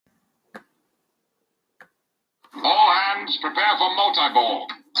Fans, prepare for multi-ball.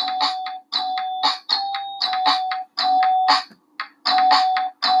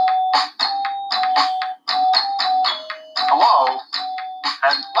 Hello,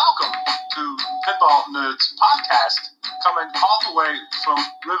 and welcome to Pinball Nerds Podcast, coming all the way from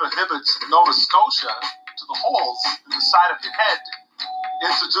River Hibberts, Nova Scotia, to the holes in the side of your head.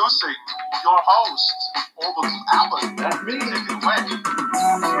 Introducing your host, Orbital Albert. That's me. Take it away.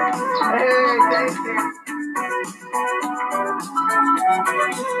 Hey, thank you.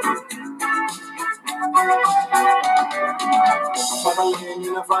 Traveling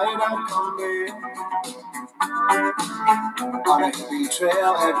in a fried-out combi on a hippie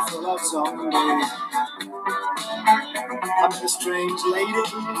trailhead full of zombies. I met a strange lady,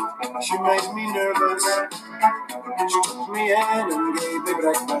 she made me nervous. She took me in and gave me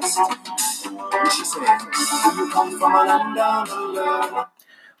breakfast. And she said, "Do you come from a land down under?"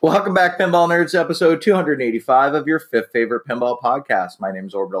 Welcome back, Pinball Nerds, episode 285 of your fifth favorite pinball podcast. My name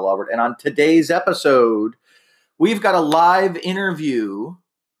is Orbital Albert, and on today's episode, we've got a live interview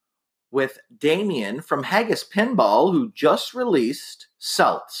with Damien from Haggis Pinball, who just released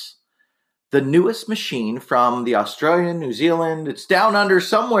Celts, the newest machine from the Australian, New Zealand. It's down under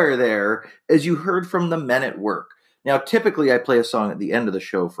somewhere there, as you heard from the men at work. Now, typically, I play a song at the end of the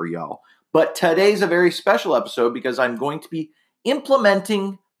show for y'all, but today's a very special episode because I'm going to be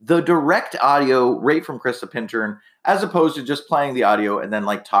implementing the direct audio right from Chris the Pintern, as opposed to just playing the audio and then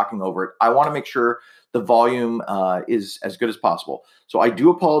talking over it. I want to make sure the volume is as good as possible. So I do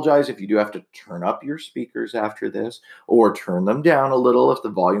apologize if you do have to turn up your speakers after this or turn them down a little if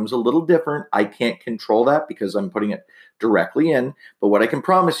the volume's a little different. I can't control that because I'm putting it directly in. But what I can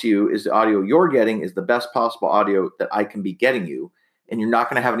promise you is the audio you're getting is the best possible audio that I can be getting you. And you're not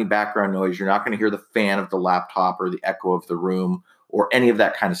going to have any background noise. You're not going to hear the fan of the laptop or the echo of the room or any of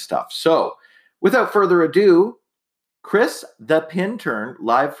that kind of stuff. So without further ado, Chris the Pintern,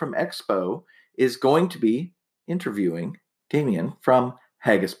 live from Expo, is going to be interviewing Damien from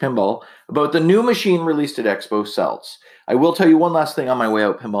Haggis Pinball about the new machine released at Expo, Celts. I will tell you one last thing on my way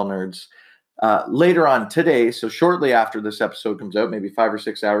out, Pinball Nerds. Later on today, so shortly after this episode comes out, maybe 5 or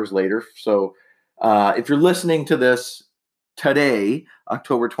 6 hours later. So if you're listening to this today,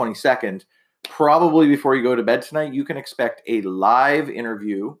 October 22nd, probably before you go to bed tonight, you can expect a live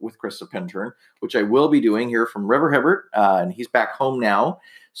interview with Chris the Pintern, which I will be doing here from River Hibbert, and he's back home now.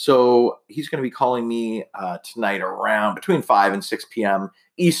 So he's going to be calling me tonight around between 5 and 6 p.m.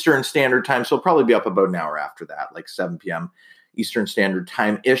 Eastern Standard Time. So he'll probably be up about an hour after that, like 7 p.m. Eastern Standard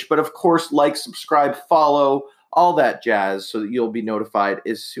Time-ish. But of course, like, subscribe, follow, all that jazz so that you'll be notified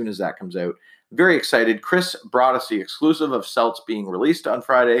as soon as that comes out. Very excited. Chris brought us the exclusive of Celts being released on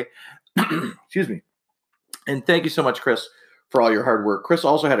Friday. Excuse me. And thank you so much, Chris, for all your hard work. Chris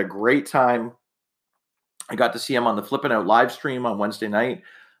also had a great time. I got to see him on the Flippin' Out live stream on Wednesday night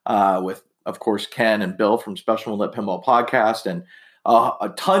with, of course, Ken and Bill from Special Lit Pinball Podcast and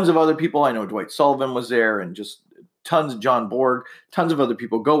tons of other people. I know Dwight Sullivan was there and just tons of John Borg, tons of other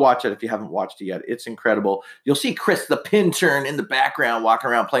people. Go watch it if you haven't watched it yet. It's incredible. You'll see Chris the Pintern in the background walking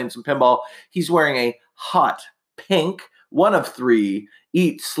around playing some pinball. He's wearing a hot pink, one of 3,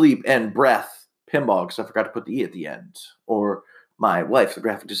 Eat, Sleep, and Breath pinball, because I forgot to put the E at the end. Or my wife, the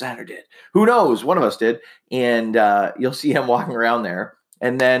graphic designer, did. Who knows? One of us did. And you'll see him walking around there.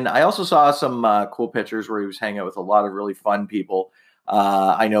 And then I also saw some cool pictures where he was hanging out with a lot of really fun people.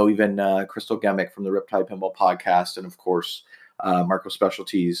 I know even Crystal Gemick from the Riptide Pinball Podcast, and of course, Marco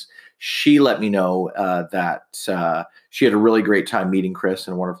Specialties. She let me know that she had a really great time meeting Chris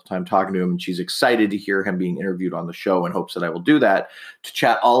and a wonderful time talking to him. And she's excited to hear him being interviewed on the show and hopes that I will do that to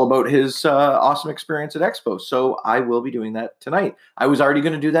chat all about his awesome experience at Expo. So I will be doing that tonight. I was already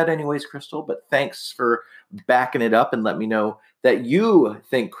going to do that anyways, Crystal, but thanks for backing it up and let me know that you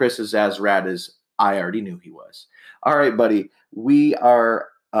think Chris is as rad as I already knew he was. All right, buddy. We are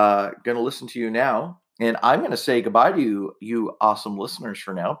going to listen to you now. And I'm going to say goodbye to you awesome listeners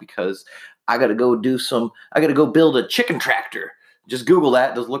for now, because I got to go build a chicken tractor. Just Google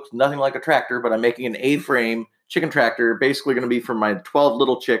that. It looks nothing like a tractor, but I'm making an A-frame chicken tractor, basically going to be for my 12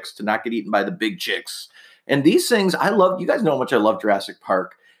 little chicks to not get eaten by the big chicks. And these things, I love. You guys know how much I love Jurassic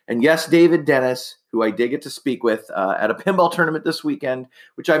Park. And yes, David Dennis, who I did get to speak with at a pinball tournament this weekend,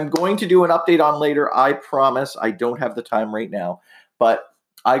 which I'm going to do an update on later. I promise. I don't have the time right now, but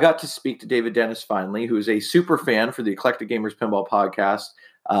I got to speak to David Dennis finally, who is a super fan for the Eclectic Gamers Pinball Podcast,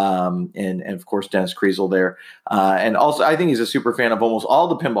 and of course Dennis Kriesel there, and also I think he's a super fan of almost all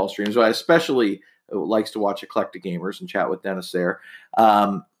the pinball streams. So I especially likes to watch Eclectic Gamers and chat with Dennis there.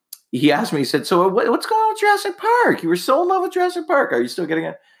 He asked me, he said, "So what's going on with Jurassic Park? You were so in love with Jurassic Park. Are you still getting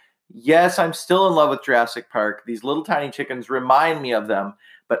it?" Yes, I'm still in love with Jurassic Park. These little tiny chickens remind me of them,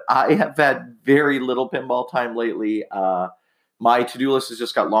 but I have had very little pinball time lately. My to-do list has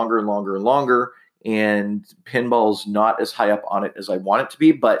just got longer and longer and longer, and pinball's not as high up on it as I want it to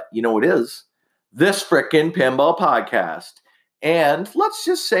be, but you know what is? This frickin' pinball podcast. And let's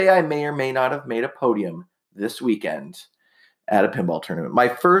just say I may or may not have made a podium this weekend at a pinball tournament. My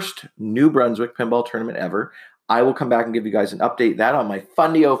first New Brunswick pinball tournament ever. I will come back and give you guys an update that on my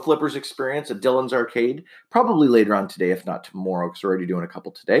Fundio Flippers experience at Dylan's Arcade, probably later on today, if not tomorrow, because we're already doing a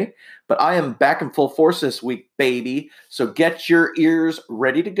couple today. But I am back in full force this week, baby. So get your ears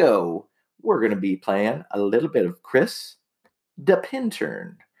ready to go. We're going to be playing a little bit of Chris the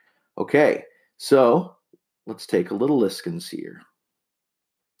Pintern. Okay, so let's take a little listens here.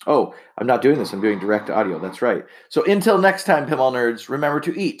 Oh, I'm not doing this. I'm doing direct audio. That's right. So until next time, pinball nerds, remember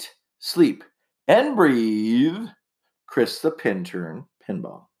to eat, sleep, and breathe. Chris the Pintern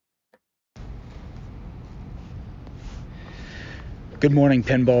Pinball. Good morning,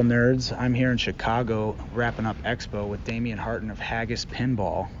 pinball nerds. I'm here in Chicago wrapping up Expo with Damian Harton of Haggis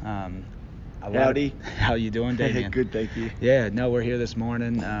Pinball. Howdy. How you doing, Damian? Good, thank you. Yeah, no, we're here this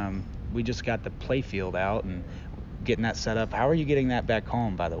morning. We just got the play field out and getting that set up. How are you getting that back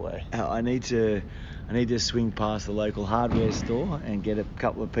home, by the way? I need to swing past the local hardware store and get a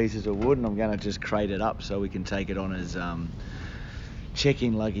couple of pieces of wood, and I'm going to just crate it up so we can take it on as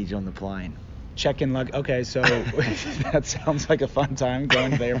check-in luggage on the plane. Check-in luggage. Okay, so that sounds like a fun time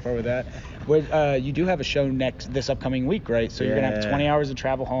going to the airport with that. You do have a show this upcoming week, right? So you're going to have 20 hours to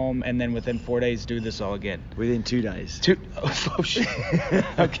travel home, and then within 4 days do this all again. Within 2 days. Oh, shit.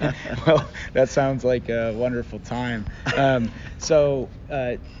 Okay. Well, that sounds like a wonderful time. So,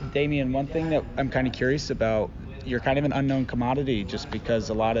 Damian, one thing that I'm kind of curious about, you're kind of an unknown commodity just because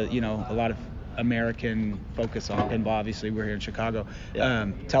a lot of American focus on pinball. Obviously, we're here in Chicago.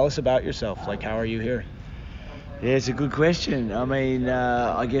 Yeah. Tell us about yourself. Like, how are you here? Yeah, it's a good question. I mean,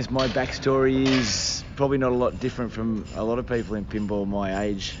 I guess my backstory is probably not a lot different from a lot of people in pinball my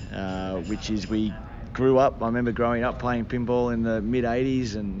age, which is we grew up. I remember growing up playing pinball in the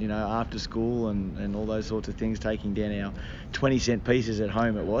mid-'80s and, after school and all those sorts of things, taking down our 20-cent pieces at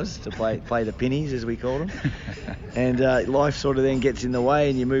home it was to play the pennies, as we called them. And life sort of then gets in the way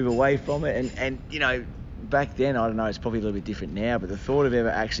and you move away from it. And back then, I don't know, it's probably a little bit different now, but the thought of ever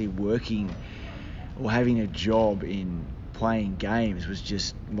actually working or having a job in playing games was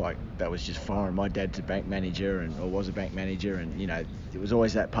just that was just foreign. My dad's a bank manager or was a bank manager, and it was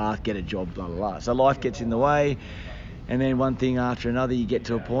always that path, get a job, blah blah blah. So life gets in the way, and then one thing after another, you get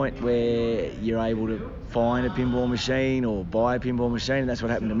to a point where you're able to find a pinball machine or buy a pinball machine, and that's what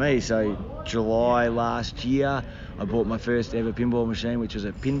happened to me. So July last year, I bought my first ever pinball machine, which was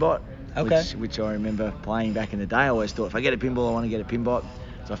a Pinbot. Okay. Which I remember playing back in the day. I always thought, if I get a pinball, I want to get a Pinbot.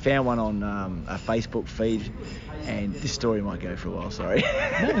 So I found one on a Facebook feed, and this story might go for a while, sorry.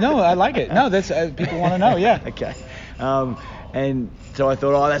 No, I like it. No, that's people want to know, yeah. Okay. And so I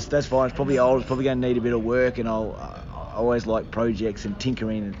thought, that's fine. It's probably old. It's probably going to need a bit of work, and I always like projects and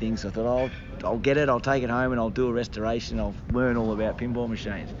tinkering and things. So I thought, I'll get it, I'll take it home, and I'll do a restoration. I'll learn all about pinball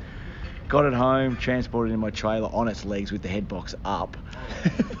machines. Got it home, transported it in my trailer on its legs with the head box up.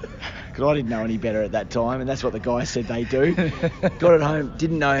 Because I didn't know any better at that time, and that's what the guy said they do. Got it home,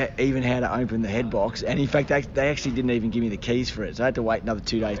 didn't know even how to open the head box, and in fact they actually didn't even give me the keys for it, so I had to wait another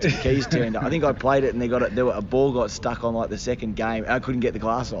 2 days till the keys turned up. I think I played it and a ball got stuck on the second game, and I couldn't get the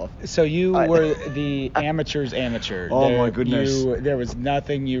glass off. So you were the amateur's amateur. Oh my goodness. There was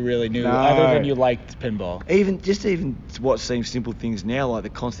nothing you really knew No. other than you liked pinball. Even what seems simple things now, like the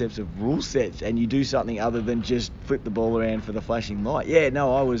concepts of rule sets, and you do something other than just flip the ball around for the flashing light. Yeah,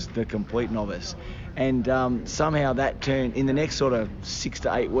 no, I was the complete novice. And somehow that turned, in the next sort of 6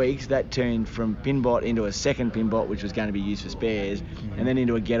 to 8 weeks, that turned from Pinbot into a second Pinbot, which was going to be used for spares, and then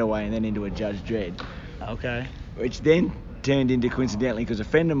into a Getaway, and then into a Judge Dredd. Okay. Which then turned into, coincidentally, because a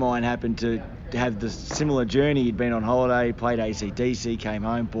friend of mine happened to have the similar journey. He'd been on holiday, played AC/DC, came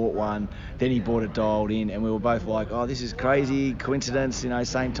home, bought one, then he bought it dialed in, and we were both like, oh, this is crazy, coincidence,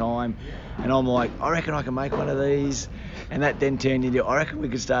 same time. And I'm like, I reckon I can make one of these. And that then turned into, I reckon we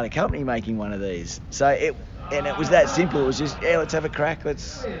could start a company making one of these. So it was that simple. It was just, let's have a crack.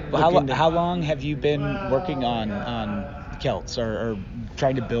 How long have you been working on Celts or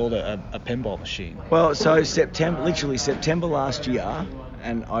trying to build a pinball machine? Well, so literally September last year,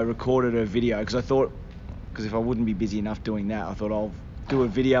 and I recorded a video because I thought, if I wouldn't be busy enough doing that, I thought I'll do a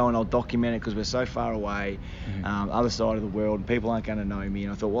video and I'll document it because we're so far away, other side of the world, and people aren't going to know me.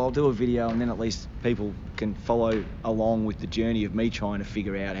 And I thought, well, I'll do a video and then at least people can follow along with the journey of me trying to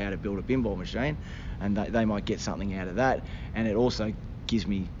figure out how to build a pinball machine, and they might get something out of that. And it also gives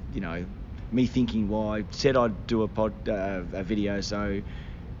me me thinking, well, I said I'd do a video, so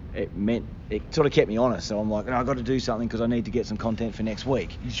it sort of kept me honest. So I'm like, I've got to do something because I need to get some content for next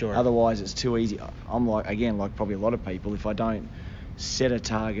week. Sure. Otherwise, it's too easy. I'm like probably a lot of people, if I don't set a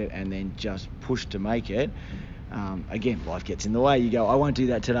target and then just push to make it, again, life gets in the way. You go, I won't do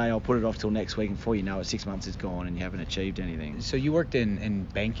that today, I'll put it off till next week, and before you know it, 6 months is gone and you haven't achieved anything. So you worked in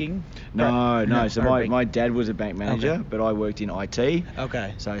banking? No. So my dad was a bank manager, Okay. but I worked in IT.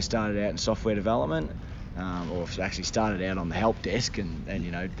 Okay. So I started out in software development, or actually started out on the help desk and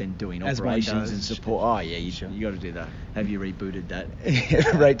then doing As one operations does. and support. Oh yeah, Sure. you got to do that. Have you rebooted that?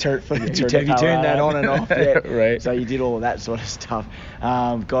 Right, Have you turned that on and off? Yeah. Right. So you did all of that sort of stuff.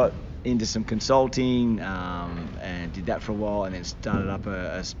 Got into some consulting and did that for a while, and then started up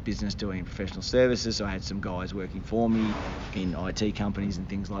a business doing professional services. So I had some guys working for me in IT companies and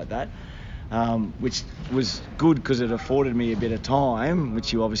things like that, which was good because it afforded me a bit of time,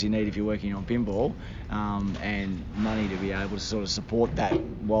 which you obviously need if you're working on pinball, and money to be able to sort of support that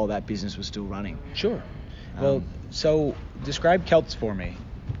while that business was still running. Sure. Well, so describe Celts for me.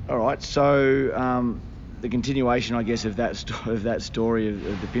 All right, so the continuation, I guess, of that story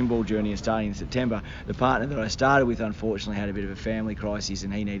of the pinball journey and starting in September, the partner that I started with unfortunately had a bit of a family crisis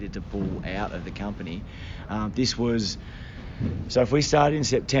and he needed to pull out of the company. So if we started in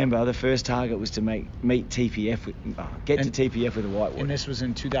September, the first target was to meet TPF, to TPF with a whitewood. And this was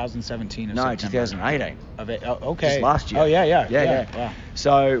in 2017 or No, September? 2018. Okay. Just last year. Oh, yeah. Yeah.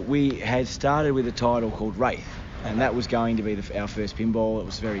 So we had started with a title called Wraith, and that was going to be our first pinball. It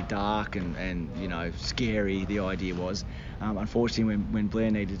was very dark and scary, the idea was. Unfortunately, when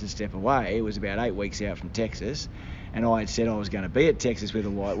Blair needed to step away, it was about 8 weeks out from Texas, and I had said I was going to be at Texas with a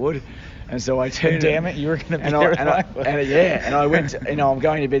whitewood, and so I turned. Damn it, you were going to be there. And I went. I'm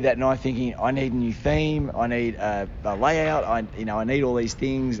going to bed that night thinking I need a new theme, I need a layout, I need all these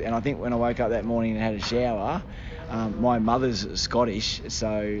things. And I think when I woke up that morning and had a shower, my mother's Scottish,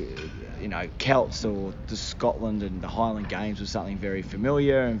 so Celts or the Scotland and the Highland Games was something very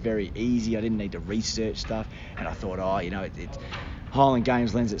familiar and very easy. I didn't need to research stuff, and I thought, Highland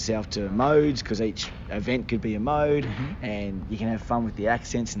Games lends itself to modes because each event could be a mode, and you can have fun with the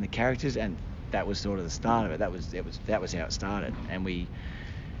accents and the characters, and that was sort of the start of it. That was how it started, and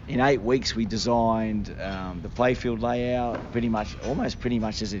in 8 weeks we designed the playfield layout pretty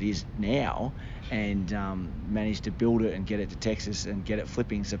much as it is now, and managed to build it and get it to Texas and get it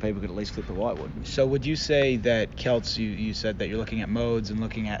flipping so people could at least flip the whitewood. So would you say that Celts, you said that you're looking at modes and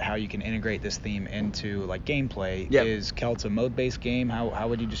looking at how you can integrate this theme into like gameplay. Yep. Is Celts a mode-based game? How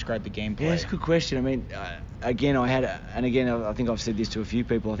would you describe the gameplay? Yeah, that's a good question. I mean, again, I think I've said this to a few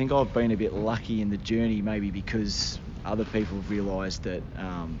people. I think I've been a bit lucky in the journey, maybe because other people have realised that,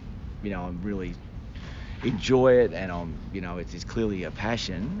 I really enjoy it, and it's clearly a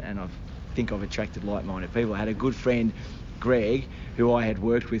passion, and I think I've attracted like-minded people. I had a good friend, Greg, who I had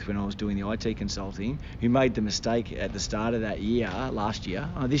worked with when I was doing the IT consulting, who made the mistake at the start of that year,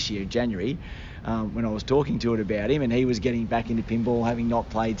 this year, January, when I was talking to it about him, and he was getting back into pinball, having not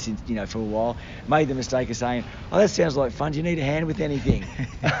played since, for a while, made the mistake of saying, "Oh, that sounds like fun. Do you need a hand with anything?"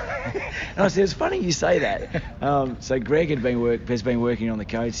 And I said, "It's funny you say that." So Greg has been working on the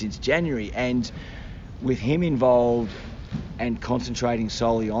code since January, and with him involved and concentrating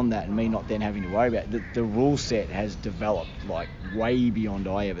solely on that, and me not then having to worry about it, the rule set has developed like way beyond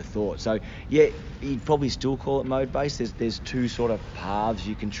I ever thought. So yeah, you'd probably still call it mode based. There's two sort of paths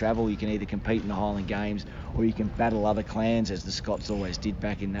you can travel. You can either compete in the Highland Games, or you can battle other clans, as the Scots always did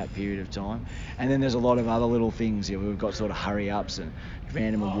back in that period of time. And then there's a lot of other little things. We've got sort of hurry ups and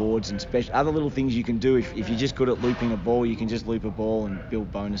random awards and special other little things you can do. If you're just good at looping a ball, you can just loop a ball and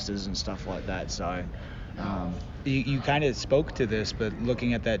build bonuses and stuff like that. So You kind of spoke to this, but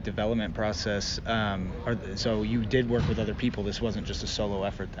looking at that development process, so you did work with other people. This wasn't just a solo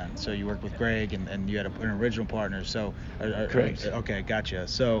effort then. So you worked with Greg, and you had an original partner. So correct. Okay, gotcha.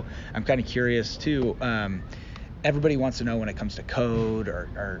 So I'm kind of curious too. Everybody wants to know when it comes to code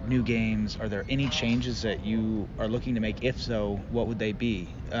or new games, are there any changes that you are looking to make? If so, what would they be?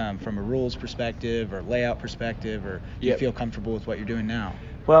 From a rules perspective or layout perspective, or do you feel comfortable with what you're doing now?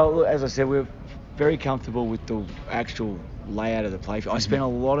 Well, as I said, we're very comfortable with the actual layout of the playfield. I spent a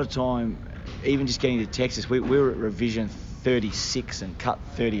lot of time, even just getting to Texas. We were at revision 36 and cut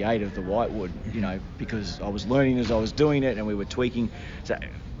 38 of the whitewood, because I was learning as I was doing it, and we were tweaking. So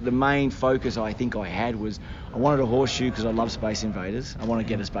the main focus I think I had was I wanted a horseshoe because I love Space Invaders. I want to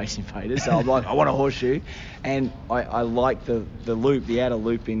get a Space Invaders, so I'm like, I want a horseshoe, and I like the loop, the outer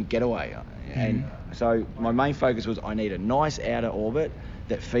loop in Getaway, and so my main focus was I need a nice outer orbit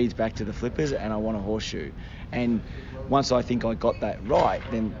that feeds back to the flippers, and I want a horseshoe. And once I think I got that right,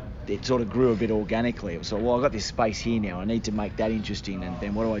 then it sort of grew a bit organically. So, well, I've got this space here now. I need to make that interesting, and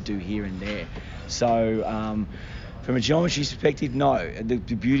then what do I do here and there? So, from a geometry perspective, no. The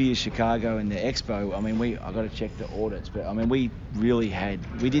beauty of Chicago and the Expo, I mean, I got to check the audits, but I mean, we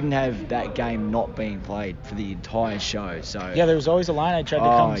didn't have that game not being played for the entire show. So yeah, there was always a line I tried to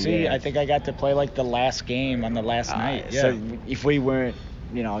come see. Yeah. I think I got to play like the last game on the last night. Yeah. So if we weren't,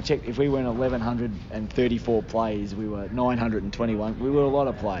 I checked, if we weren't 1,134 players, we were 921. We were a lot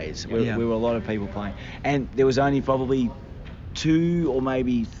of players. We were a lot of people playing, and there was only probably 2 or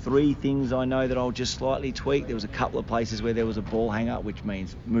maybe 3 things I know that I'll just slightly tweak. There was a couple of places where there was a ball hanger, which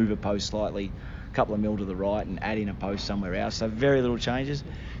means move a post slightly, a couple of mil to the right, and add in a post somewhere else. So very little changes.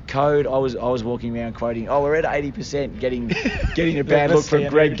 Code, I was walking around quoting, we're at 80%, getting a bad look from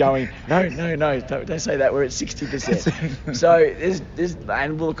Greg going, no, don't say that, we're at 60%. So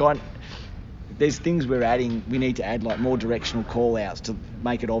there's things we're adding. We need to add like more directional call outs to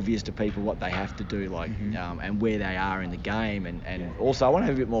make it obvious to people what they have to do, like and where they are in the game, and also I want to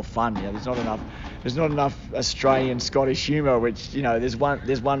have a bit more fun. There's not enough Australian Scottish humour, which there's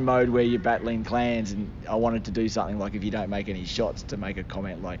one mode where you're battling clans, and I wanted to do something like, if you don't make any shots, to make a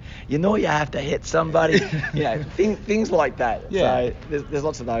comment like, you have to hit somebody, things like that. Yeah. So there's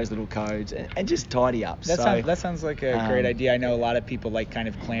lots of those little codes, and just tidy up. That sounds like a great idea. I know a lot of people like kind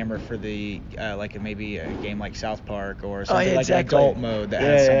of clamor for the maybe a game like South Park or something like an adult mode that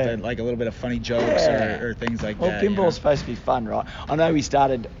has something like a little bit of funny jokes or things like that. Well, pinball's supposed to be fun, right? I know we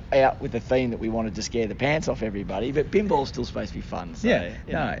started out with the theme that we wanted to scare the pants off everybody, but pinball's still supposed to be fun. So,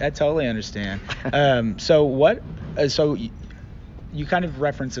 I totally understand. So you kind of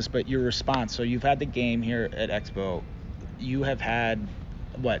referenced this, but your response. So you've had the game here at Expo. You have had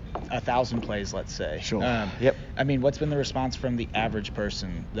 1,000 plays, let's say. Sure. Yep. I mean, what's been the response from the average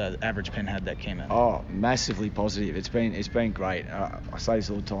person, the average pinhead that came in? Oh, massively positive. It's been great. I say this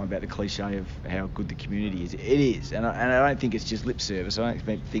all the time about the cliche of how good the community is. It is, and I don't think it's just lip service. I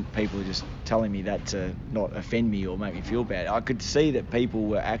don't think people are just telling me that to not offend me or make me feel bad. I could see that people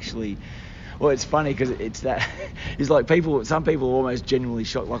were actually. Well, it's funny because it's like some people are almost genuinely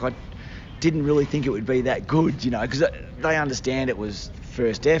shocked. Like, I didn't really think it would be that good, because they understand it was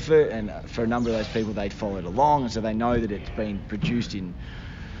first effort, and for a number of those people they'd followed along, and so they know that it's been produced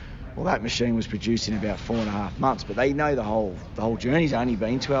that machine was produced in about 4.5 months, but they know the whole journey's only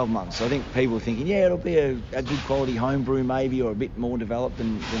been 12 months. So I think people are thinking, it'll be a good quality homebrew maybe, or a bit more developed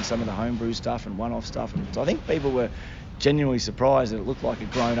than some of the homebrew stuff and one-off stuff. And so I think people were genuinely surprised that it looked like a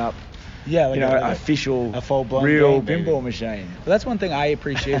grown-up, official, a full-blown real game, pinball machine. Well, that's one thing I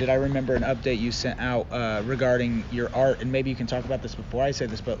appreciated. I remember an update you sent out regarding your art, and maybe you can talk about this before I say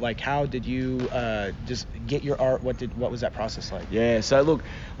this, but like, how did you just get your art? What was that process like? Yeah, so look,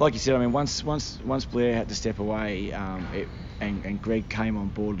 like you said, I mean, once Blair had to step away, and Greg came on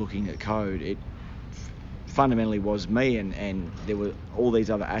board looking at code, it fundamentally was me, and there were all these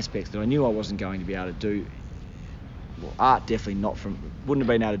other aspects that I knew I wasn't going to be able to do. Well, art definitely wouldn't have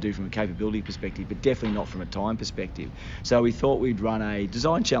been able to do from a capability perspective, but definitely not from a time perspective. So we thought we'd run a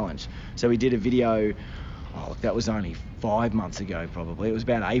design challenge. So we did a video, that was only 5 months ago probably. It was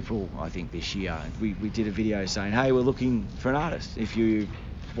about April, I think, this year. We did a video saying, hey, we're looking for an artist. If you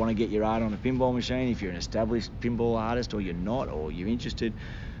want to get your art on a pinball machine, if you're an established pinball artist or you're not, or you're interested,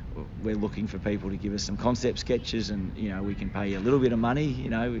 we're looking for people to give us some concept sketches, and we can pay you a little bit of money.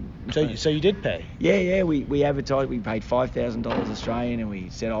 So you did pay? Yeah. We advertised. We paid $5,000 Australian, and we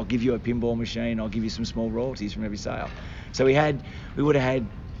said, I'll give you a pinball machine. I'll give you some small royalties from every sale. So we would have had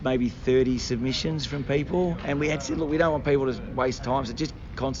maybe 30 submissions from people, and we had said, look, we don't want people to waste time, so just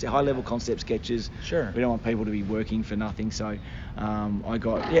high-level concept sketches. Sure. We don't want people to be working for nothing. So I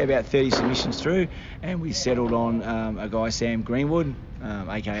got about 30 submissions through, and we settled on a guy, Sam Greenwood,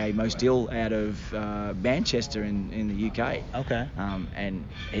 aka Mo Still, out of Manchester in the UK. Okay. And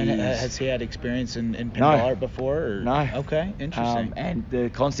has he had experience in pinball art before? Or? No. Okay, interesting. And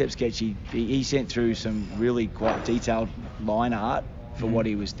the concept sketch, he sent through some really quite detailed line art for what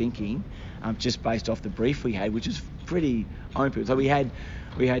he was thinking, just based off the brief we had, which was pretty open. So we had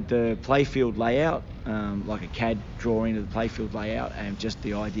the playfield layout, like a CAD drawing of the playfield layout, and just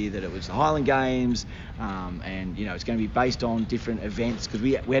the idea that it was the Highland Games, and it's going to be based on different events, because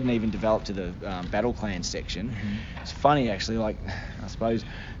we hadn't even developed to the Battle Clan section. Mm-hmm. It's funny actually, like, I suppose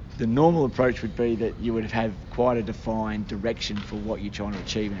the normal approach would be that you would have quite a defined direction for what you're trying to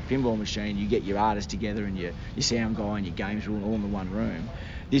achieve in a pinball machine. You get your artists together and your sound guy and your games room all in the one room.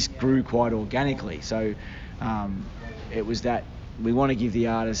 This grew quite organically. So it was that we want to give the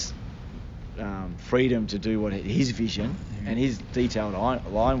artists freedom to do what his vision, and his detailed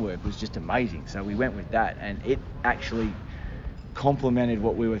line work was just amazing. So we went with that, and it actually complemented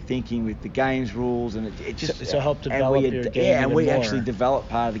what we were thinking with the games rules, and it just so helped develop your game. Yeah, and we more. actually developed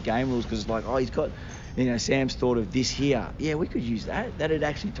part of the game rules because it's like, oh, he's got, Sam's thought of this here. Yeah, we could use that. That'd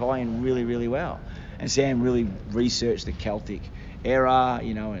actually tie in really, really well. And Sam really researched the Celtic era,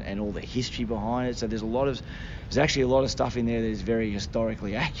 and all the history behind it. So there's actually a lot of stuff in there that is very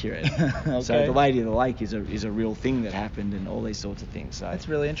historically accurate. Okay. So the Lady of the Lake is a real thing that happened, and all these sorts of things. So that's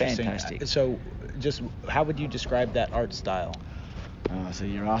really interesting. Fantastic. So, just how would you describe that art style? So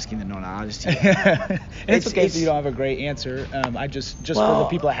you're asking the non-artist here. It's okay if you don't have a great answer. I just for the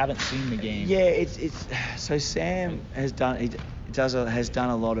people that haven't seen the game. Yeah, it's so Sam has done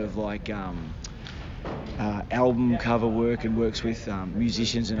a lot of like album cover work, and works with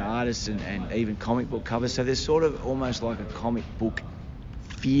musicians and artists, and even comic book covers. So there's sort of almost like a comic book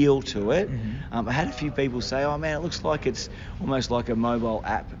feel to it. I had a few people say, oh man, it looks like it's almost like a mobile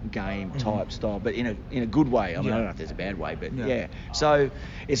app game type style, but in a good way. I mean, I don't know if there's a bad way, but yeah. So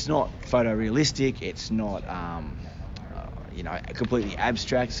it's not photorealistic, it's not completely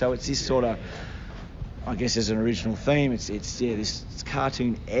abstract. So it's this sort of, I guess, as an original theme, it's this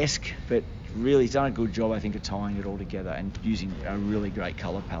cartoon-esque, but really he's done a good job, I think, of tying it all together and using a really great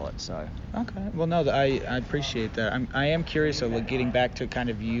color palette. So okay, well, no, I appreciate that. I am curious, so getting back to kind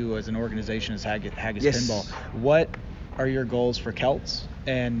of you as an organization as Haggis Pinball, what are your goals for Celts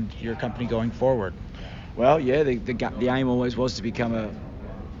and your company going forward? Well, yeah, the aim always was to become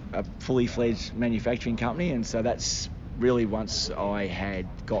a fully fledged manufacturing company, and so that's really, once I had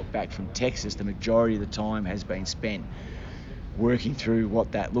got back from Texas, the majority of the time has been spent working through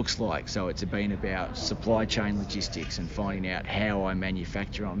what that looks like. So it's been about supply chain logistics and finding out how I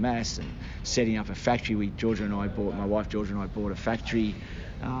manufacture en masse, and setting up a factory. My wife Georgia and I bought a factory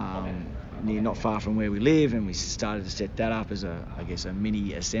not far from where we live, and we started to set that up as a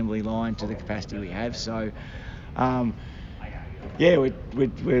mini assembly line to the capacity we have. So we're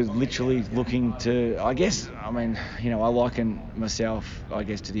literally looking to, I liken myself,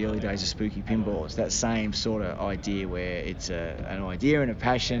 to the early days of Spooky Pinball. It's that same sort of idea where it's an idea and a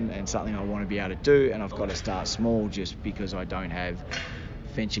passion and something I want to be able to do, and I've got to start small just because I don't have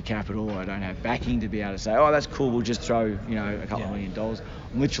venture capital, or I don't have backing to be able to say, oh, that's cool, we'll just throw, a couple $1 million.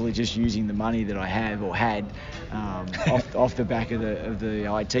 I'm literally just using the money that I have or had off the back of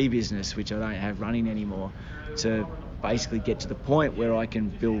the IT business, which I don't have running anymore, to basically get to the point where I can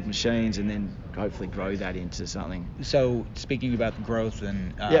build machines and then hopefully grow that into something. So speaking about the growth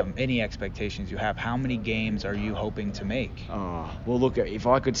and any expectations you have, how many games are you hoping to make? Oh, well, look, if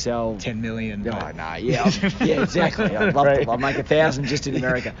I could sell 10 million. Yeah, exactly. I'd love to. I'd make 1,000 just in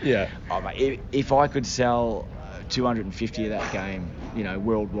America. Yeah. If I could sell 250 of that game,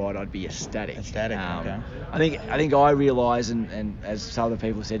 worldwide, I'd be ecstatic. Okay. I think I realise, and as some other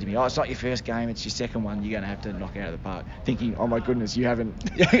people have said to me, oh, it's not your first game, it's your second one, you're going to have to knock it out of the park. Thinking, oh my goodness, you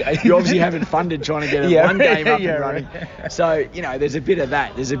obviously haven't funded trying to get one game up and running. Right. So, there's a bit of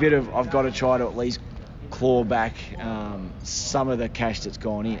that. There's a bit of, I've got to try to at least claw back some of the cash that's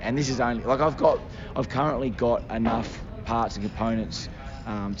gone in. And this is only, I've currently got enough parts and components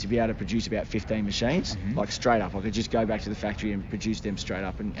to be able to produce about 15 machines, straight up. I could just go back to the factory and produce them straight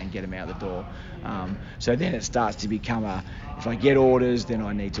up and get them out the door. So then it starts to become if I get orders, then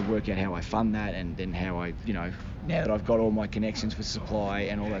I need to work out how I fund that, and then how I, now that I've got all my connections with supply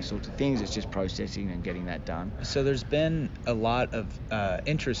and all those sorts of things, it's just processing and getting that done. So there's been a lot of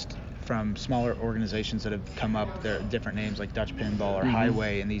interest from smaller organizations that have come up. There are different names like Dutch Pinball or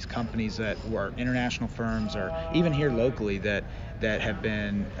Highway, and these companies that were international firms, or even here locally, that have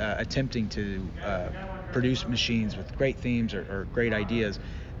been attempting to produce machines with great themes or great ideas.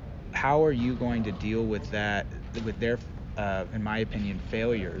 How are you going to deal with that, with their in my opinion,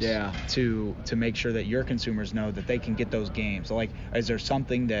 failures, to make sure that your consumers know that they can get those games? So, is there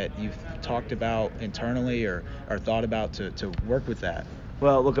something that you've talked about internally or thought about to work with that?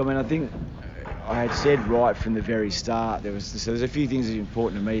 Well, look, I think I had said right from the very start, there's a few things that are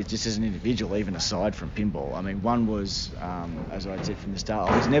important to me just as an individual, even aside from pinball. One was, as I said from the start,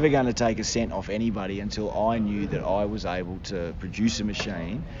 I was never going to take a cent off anybody until I knew that I was able to produce a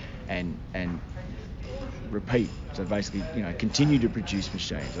machine and repeat. So basically, continue to produce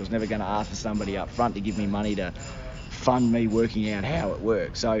machines. I was never going to ask for somebody up front to give me money to fund me working out how it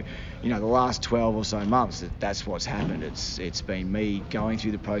works. So, the last 12 or so months, that's what's happened. It's been me going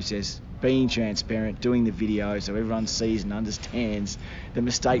through the process, being transparent, doing the video so everyone sees and understands the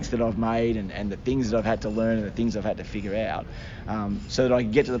mistakes that I've made and the things that I've had to learn and the things I've had to figure out, so that I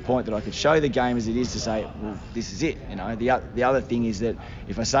can get to the point that I could show the game as it is to say, well, this is it. The other thing is that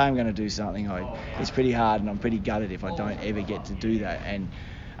if I say I'm going to do something, it's pretty hard and I'm pretty gutted if I don't ever get to do that. And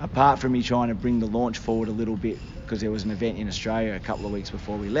apart from me trying to bring the launch forward a little bit, because there was an event in Australia a couple of weeks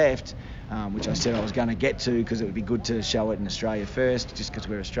before we left, which I said I was going to get to because it would be good to show it in Australia first, just because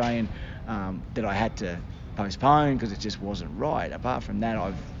we're Australian, that I had to postpone because it just wasn't right. Apart from that,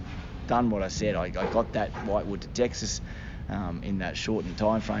 I've done what I said. I got that Whitewood to Texas in that shortened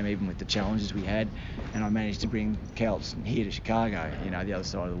time frame, even with the challenges we had, and I managed to bring Celts here to Chicago, the other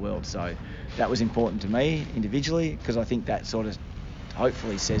side of the world. So that was important to me individually, because I think that sort of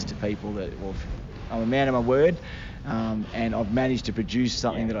hopefully says to people that, well, I'm a man of my word, and I've managed to produce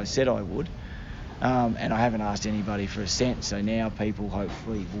something that I said I would, and I haven't asked anybody for a cent. So now people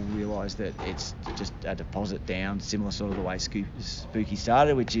hopefully will realise that it's just a deposit down, similar sort of the way Spooky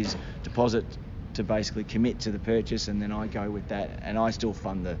started, which is deposit to basically commit to the purchase, and then I go with that, and I still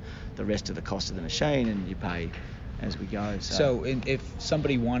fund the rest of the cost of the machine, and you pay as we go. So if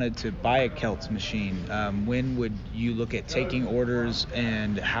somebody wanted to buy a Celts machine, when would you look at taking orders,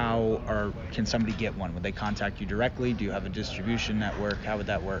 and can somebody get one? Would they contact you directly? Do you have a distribution network? How would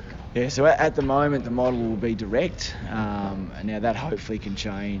that work? Yeah, so at the moment the model will be direct. Now that hopefully can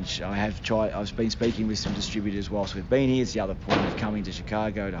change. I've been speaking with some distributors whilst we've been here. It's the other point of coming to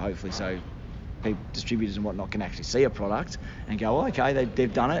Chicago, to hopefully distributors and whatnot can actually see a product and go, well, okay,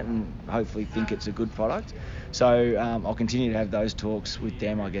 they've done it, and hopefully think it's a good product. So I'll continue to have those talks with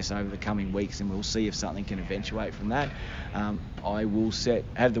them, I guess, over the coming weeks, and we'll see if something can eventuate from that. I will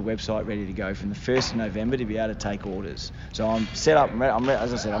have the website ready to go from the 1st of November to be able to take orders. So I'm set up,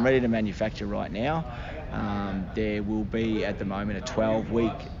 as I said, I'm ready to manufacture right now. There will be, at the moment, a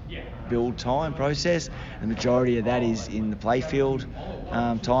 12-week build time process. The majority of that is in the playfield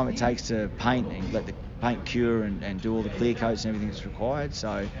time it takes to paint and let the paint cure and do all the clear coats and everything that's required.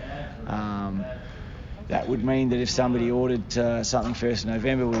 So that would mean that if somebody ordered something 1st of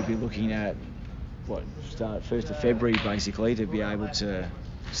November, we'd be looking at start 1st of February basically to be able to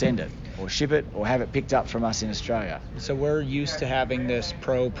send it or ship it or have it picked up from us in Australia. So we're used to having this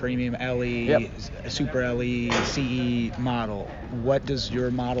Pro, Premium, LE, Yep. Super LE, CE model. What does your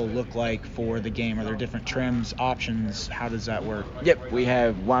model look like for the game? Are there different trims, options? How does that work? Yep, we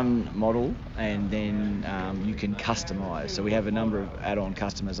have one model, and then you can customize. So we have a number of add-on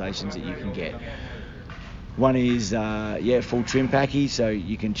customizations that you can get. One is full trim package, so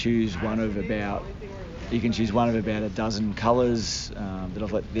you can choose one of about a dozen colours. That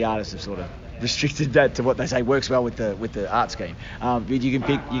I've let the artists have sort of restricted that to what they say works well with the art scheme. But you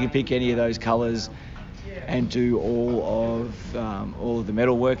can pick any of those colours and do all of the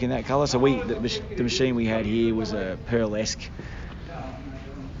metal work in that colour. So the machine we had here was a pearlesque.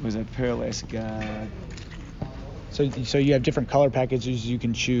 So you have different color packages you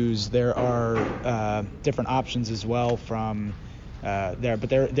can choose. There are different options as well from there, but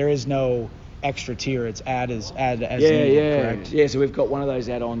there is no extra tier. It's add as needed, correct? Yeah, so we've got one of those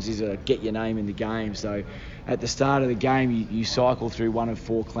add-ons is a get your name in the game. So at the start of the game, you cycle through one of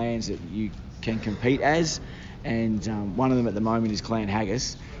 4 clans that you can compete as, and one of them at the moment is Clan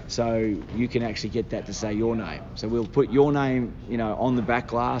Haggis. So you can actually get that to say your name. So we'll put your name, on the back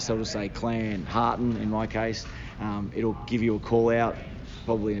glass. So it'll say Clan Harton in my case. It'll give you a call out,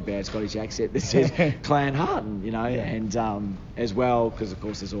 probably in a bad Scottish accent, that says Clan Harton, and as well, because of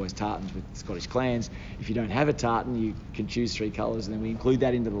course there's always tartans with Scottish clans. If you don't have a tartan, you can choose 3 colours, and then we include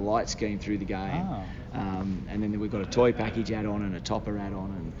that into the light scheme through the game. And then we've got a toy package add-on and a topper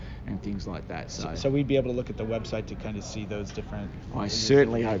add-on and things like that. So we'd be able to look at the website to kind of see those different... I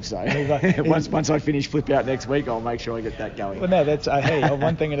certainly hope so. Once I finish Flip Out next week, I'll make sure I get that going. Well, no, that's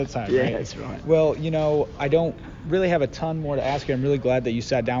one thing at a time. Yeah, right? That's right. Well, I don't really have a ton more to ask you. I'm really glad that you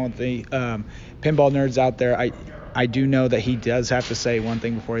sat down with the pinball nerds out there. I do know that he does have to say one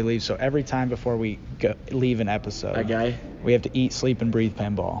thing before he leaves. So every time before we leave an episode, okay, we have to eat, sleep, and breathe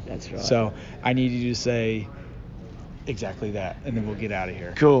pinball. That's right. So I need you to say exactly that, and then we'll get out of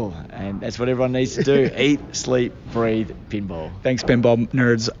here. Cool. And that's what everyone needs to do. Eat, sleep, breathe, pinball. Thanks, pinball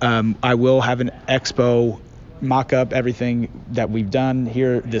nerds. I will have an expo mock up everything that we've done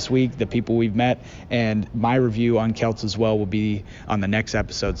here this week, the people we've met, and my review on Celts as well will be on the next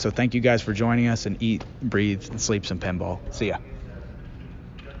episode. So thank you guys for joining us, and eat, breathe, and sleep some pinball. See ya.